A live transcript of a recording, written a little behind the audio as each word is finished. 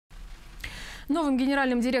Новым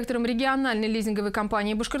генеральным директором региональной лизинговой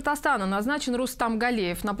компании Башкортостана назначен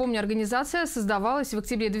Галеев. Напомню, организация создавалась в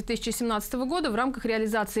октябре 2017 года в рамках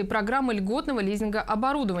реализации программы льготного лизинга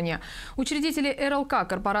оборудования. Учредители РЛК,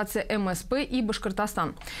 корпорация МСП и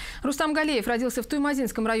Башкортостан. Галеев родился в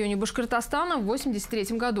Туймазинском районе Башкортостана в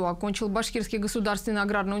 1983 году. Окончил Башкирский государственный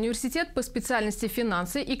аграрный университет по специальности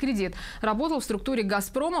финансы и кредит. Работал в структуре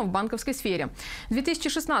 «Газпрома» в банковской сфере. В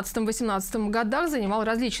 2016-2018 годах занимал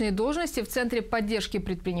различные должности в Центре поддержки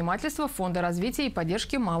предпринимательства, Фонда развития и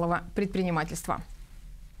поддержки малого предпринимательства.